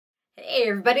Hey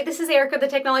everybody, this is Erica, the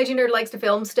technology nerd who likes to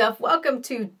film stuff. Welcome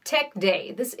to Tech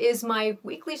Day. This is my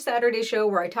weekly Saturday show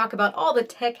where I talk about all the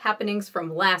tech happenings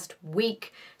from last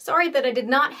week. Sorry that I did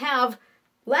not have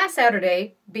last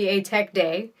Saturday be a tech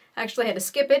day. I actually had to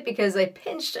skip it because I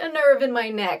pinched a nerve in my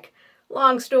neck.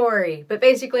 Long story, but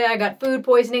basically I got food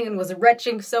poisoning and was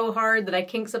retching so hard that I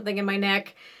kinked something in my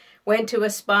neck, went to a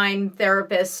spine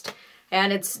therapist,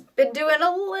 and it's been doing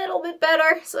a little bit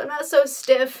better, so not so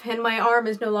stiff, and my arm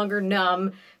is no longer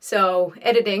numb, so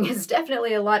editing is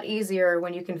definitely a lot easier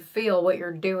when you can feel what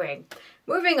you're doing.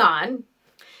 Moving on.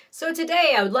 So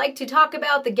today I would like to talk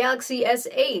about the Galaxy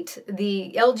S8,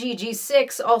 the LG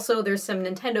G6, also there's some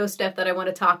Nintendo stuff that I want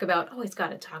to talk about. Always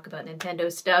gotta talk about Nintendo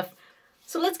stuff.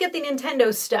 So let's get the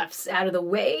Nintendo stuffs out of the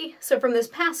way. So from this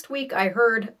past week I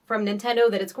heard from Nintendo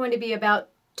that it's going to be about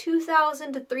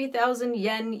 2,000 to 3,000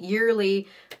 yen yearly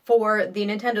for the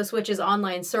Nintendo Switch's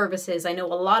online services. I know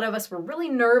a lot of us were really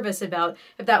nervous about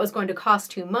if that was going to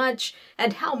cost too much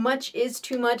and how much is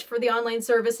too much for the online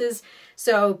services.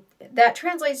 So that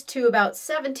translates to about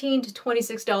 $17 to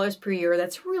 $26 per year.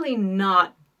 That's really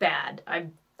not bad.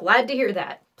 I'm glad to hear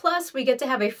that. Plus, we get to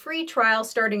have a free trial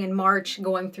starting in March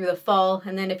going through the fall,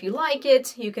 and then if you like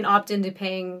it, you can opt into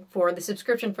paying for the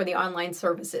subscription for the online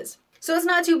services. So it's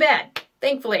not too bad,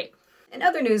 thankfully. In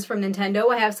other news from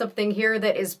Nintendo, I have something here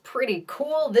that is pretty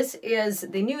cool. This is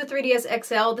the new 3DS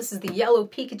XL. This is the yellow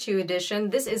Pikachu edition.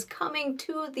 This is coming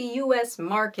to the US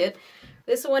market.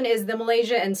 This one is the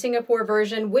Malaysia and Singapore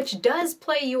version, which does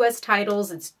play US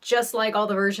titles. It's just like all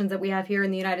the versions that we have here in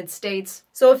the United States.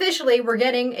 So officially, we're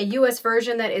getting a US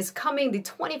version that is coming the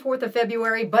 24th of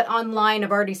February, but online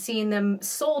I've already seen them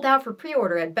sold out for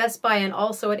pre-order at Best Buy and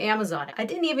also at Amazon. I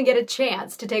didn't even get a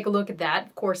chance to take a look at that.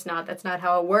 Of course not, that's not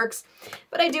how it works.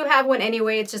 But I do have one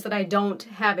anyway, it's just that I don't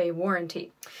have a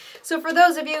warranty. So for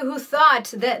those of you who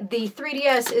thought that the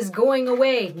 3DS is going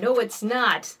away, no it's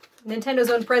not. Nintendo's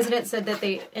own president said that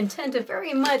they intend to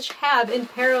very much have in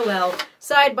parallel,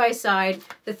 side by side,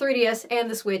 the 3DS and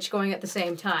the Switch going at the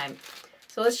same time.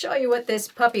 So let's show you what this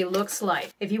puppy looks like.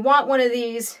 If you want one of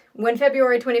these, when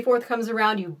February 24th comes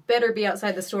around, you better be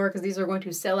outside the store because these are going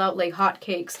to sell out like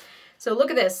hotcakes. So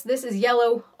look at this. This is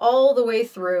yellow all the way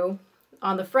through.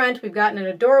 On the front, we've got an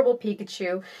adorable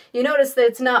Pikachu. You notice that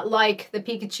it's not like the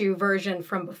Pikachu version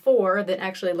from before that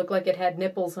actually looked like it had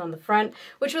nipples on the front,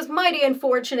 which was mighty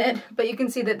unfortunate, but you can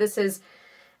see that this is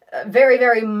very,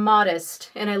 very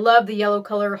modest, and I love the yellow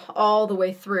color all the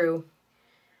way through.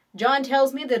 John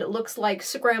tells me that it looks like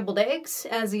scrambled eggs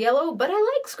as yellow, but I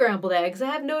like scrambled eggs.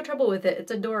 I have no trouble with it.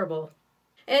 It's adorable.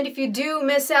 And if you do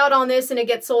miss out on this and it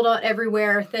gets sold out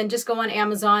everywhere, then just go on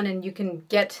Amazon and you can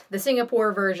get the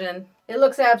Singapore version. It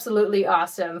looks absolutely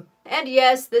awesome. And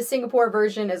yes, the Singapore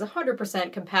version is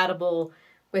 100% compatible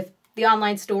with the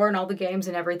online store and all the games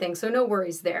and everything, so no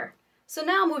worries there. So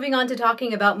now moving on to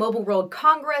talking about Mobile World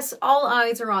Congress, all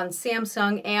eyes are on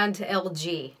Samsung and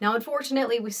LG. Now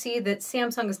unfortunately we see that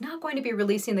Samsung is not going to be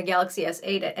releasing the Galaxy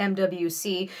S8 at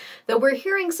MWC, though we're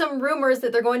hearing some rumors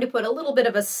that they're going to put a little bit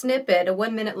of a snippet, a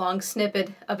 1 minute long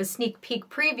snippet of a sneak peek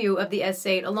preview of the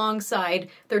S8 alongside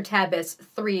their Tab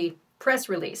S3 press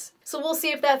release. So we'll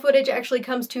see if that footage actually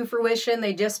comes to fruition.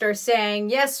 They just are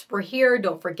saying, yes, we're here,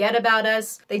 don't forget about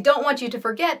us. They don't want you to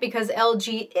forget because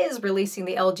LG is releasing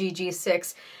the LG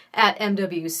G6 at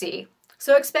MWC.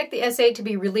 So expect the S8 to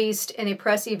be released in a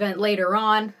press event later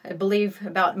on, I believe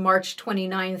about March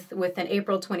 29th with an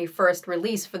April 21st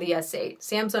release for the S8.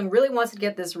 Samsung really wants to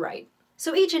get this right.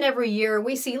 So each and every year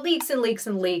we see leaks and leaks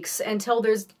and leaks until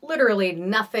there's literally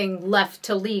nothing left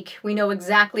to leak. We know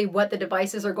exactly what the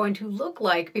devices are going to look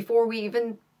like before we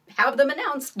even have them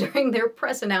announced during their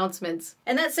press announcements.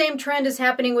 And that same trend is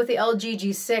happening with the LG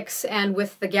G6 and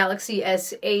with the Galaxy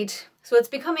S8. So it's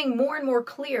becoming more and more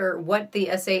clear what the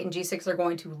S8 and G6 are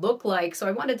going to look like. So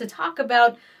I wanted to talk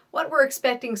about what we're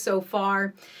expecting so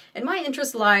far. And my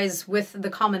interest lies with the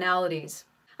commonalities.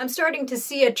 I'm starting to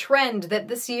see a trend that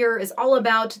this year is all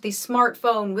about the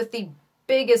smartphone with the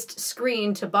biggest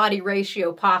screen to body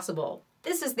ratio possible.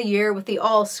 This is the year with the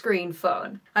all-screen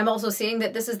phone. I'm also seeing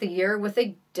that this is the year with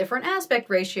a different aspect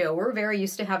ratio. We're very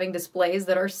used to having displays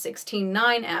that are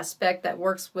 16:9 aspect that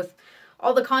works with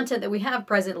all the content that we have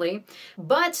presently.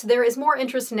 But there is more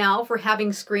interest now for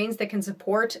having screens that can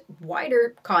support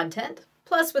wider content.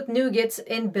 Plus, with Nougat's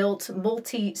inbuilt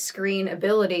multi-screen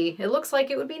ability, it looks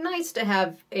like it would be nice to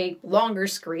have a longer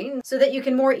screen so that you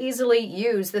can more easily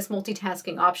use this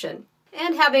multitasking option.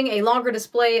 And having a longer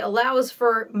display allows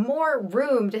for more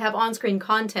room to have on-screen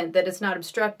content that is not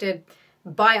obstructed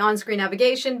by on-screen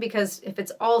navigation, because if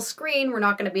it's all screen, we're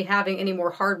not going to be having any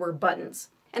more hardware buttons.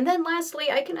 And then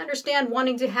lastly, I can understand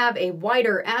wanting to have a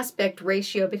wider aspect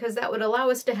ratio because that would allow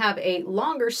us to have a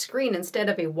longer screen instead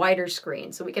of a wider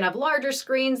screen. So we can have larger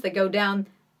screens that go down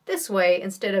this way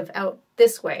instead of out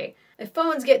this way. If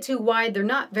phones get too wide, they're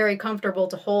not very comfortable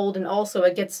to hold, and also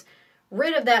it gets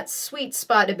rid of that sweet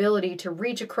spot ability to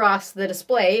reach across the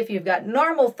display if you've got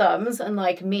normal thumbs,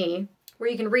 unlike me, where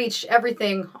you can reach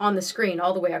everything on the screen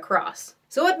all the way across.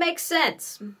 So it makes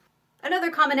sense.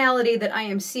 Another commonality that I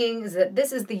am seeing is that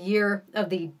this is the year of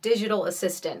the digital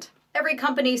assistant. Every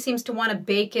company seems to want to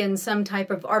bake in some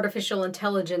type of artificial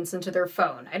intelligence into their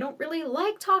phone. I don't really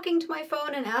like talking to my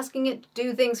phone and asking it to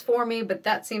do things for me, but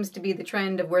that seems to be the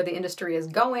trend of where the industry is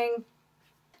going.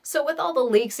 So with all the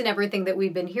leaks and everything that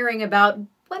we've been hearing about,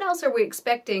 what else are we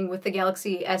expecting with the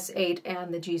Galaxy S8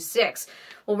 and the G6?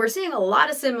 Well, we're seeing a lot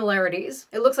of similarities.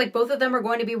 It looks like both of them are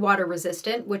going to be water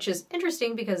resistant, which is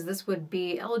interesting because this would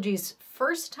be LG's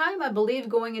first time, I believe,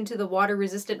 going into the water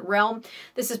resistant realm.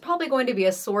 This is probably going to be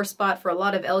a sore spot for a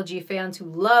lot of LG fans who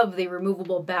love the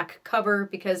removable back cover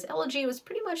because LG was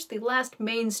pretty much the last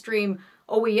mainstream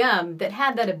OEM that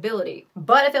had that ability.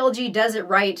 But if LG does it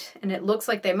right, and it looks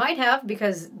like they might have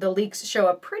because the leaks show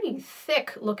a pretty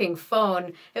thick looking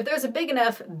phone, if there's a big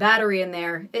enough battery in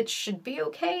there, it should be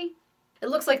okay. It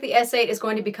looks like the S8 is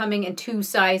going to be coming in 2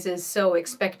 sizes, so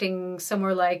expecting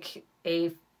somewhere like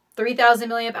a 3000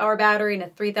 milliamp hour battery and a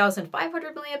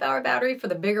 3500 milliamp hour battery for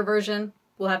the bigger version.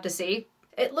 We'll have to see.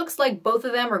 It looks like both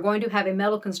of them are going to have a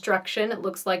metal construction. It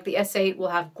looks like the S8 will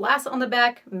have glass on the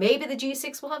back. Maybe the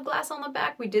G6 will have glass on the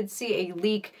back. We did see a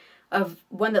leak of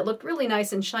one that looked really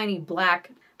nice and shiny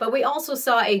black. But we also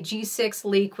saw a G6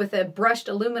 leak with a brushed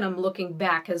aluminum looking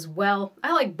back as well.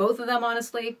 I like both of them,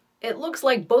 honestly. It looks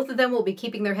like both of them will be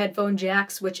keeping their headphone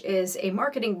jacks, which is a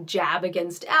marketing jab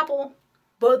against Apple.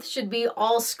 Both should be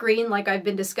all screen like I've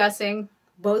been discussing.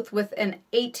 Both with an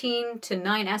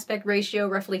 18:9 aspect ratio,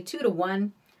 roughly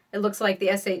 2:1. It looks like the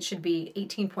S8 should be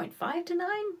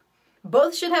 18.5:9.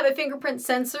 Both should have a fingerprint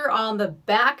sensor on the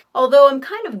back, although I'm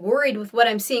kind of worried with what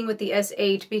I'm seeing with the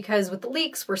S8 because with the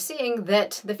leaks we're seeing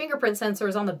that the fingerprint sensor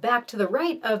is on the back to the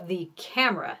right of the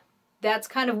camera. That's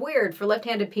kind of weird for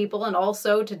left-handed people and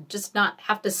also to just not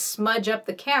have to smudge up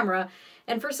the camera.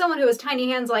 And for someone who has tiny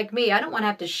hands like me, I don't want to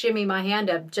have to shimmy my hand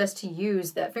up just to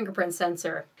use that fingerprint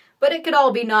sensor. But it could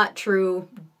all be not true.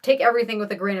 Take everything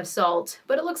with a grain of salt.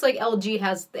 But it looks like LG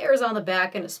has theirs on the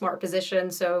back in a smart position,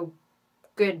 so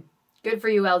good. Good for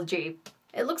you, LG.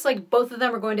 It looks like both of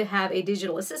them are going to have a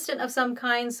digital assistant of some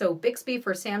kind, so Bixby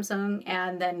for Samsung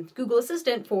and then Google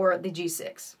Assistant for the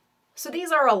G6. So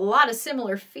these are a lot of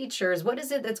similar features. What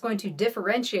is it that's going to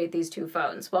differentiate these two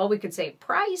phones? Well, we could say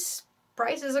price.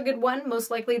 Price is a good one.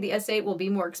 Most likely the S8 will be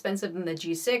more expensive than the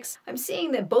G6. I'm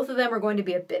seeing that both of them are going to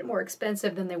be a bit more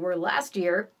expensive than they were last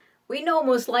year. We know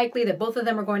most likely that both of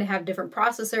them are going to have different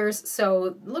processors, so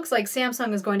it looks like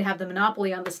Samsung is going to have the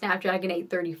monopoly on the Snapdragon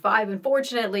 835,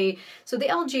 unfortunately, so the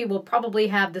LG will probably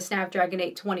have the Snapdragon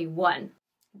 821.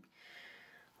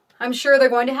 I'm sure they're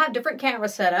going to have different camera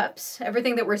setups.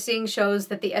 Everything that we're seeing shows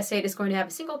that the S8 is going to have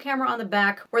a single camera on the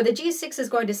back, where the G6 is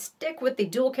going to stick with the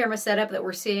dual camera setup that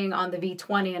we're seeing on the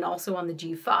V20 and also on the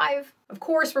G5. Of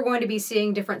course, we're going to be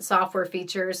seeing different software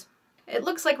features. It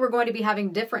looks like we're going to be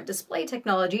having different display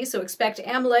technology, so expect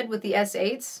AMOLED with the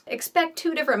S8s. Expect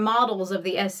 2 different models of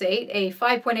the S8, a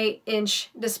 5.8-inch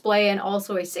display and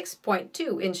also a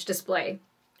 6.2-inch display,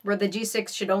 where the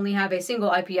G6 should only have a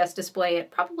single IPS display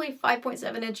at probably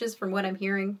 5.7 inches from what I'm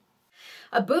hearing.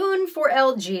 A boon for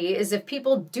LG is if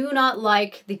people do not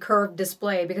like the curved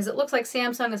display, because it looks like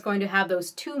Samsung is going to have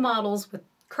those 2 models with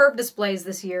curved displays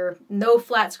this year, no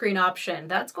flat screen option.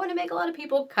 That's going to make a lot of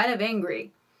people kind of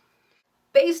angry.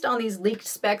 Based on these leaked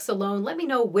specs alone, let me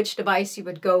know which device you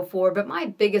would go for, but my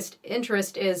biggest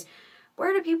interest is,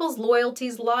 where do people's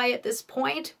loyalties lie at this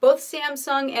point? Both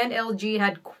Samsung and LG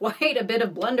had quite a bit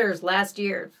of blunders last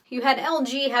year. You had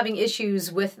LG having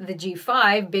issues with the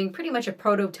G5 being pretty much a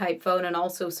prototype phone and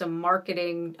also some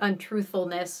marketing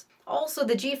untruthfulness. Also,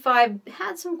 the G5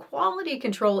 had some quality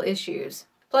control issues.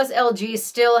 Plus, LG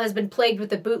still has been plagued with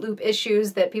the boot loop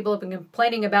issues that people have been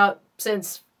complaining about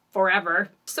since forever.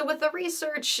 So with the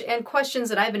research and questions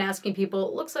that I've been asking people,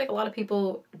 it looks like a lot of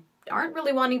people aren't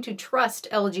really wanting to trust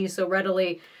LG so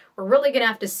readily. we're really going to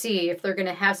have to see if they're going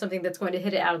to have something that's going to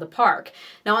hit it out of the park.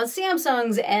 Now on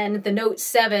Samsung's end, the Note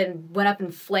 7 went up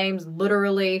in flames,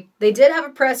 literally. They did have a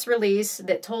press release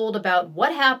that told about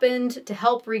what happened to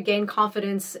help regain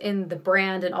confidence in the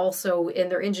brand and also in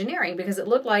their engineering, because it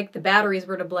looked like the batteries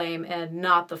were to blame and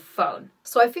not the phone.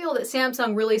 So I feel that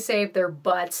Samsung really saved their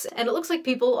butts, and it looks like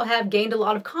people have gained a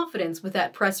lot of confidence with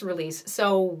that press release.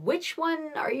 So which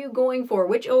one are you going for?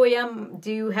 Which OEM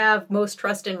do you have most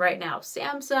trust in right now?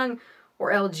 Samsung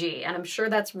or LG? And I'm sure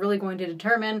that's really going to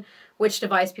determine which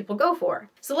device people go for.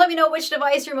 So let me know which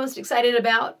device you're most excited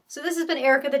about. So this has been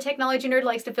Erica, the technology nerd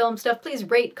likes to film stuff. Please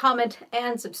rate, comment,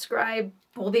 and subscribe.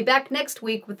 We'll be back next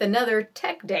week with another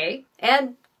Tech Day,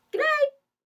 and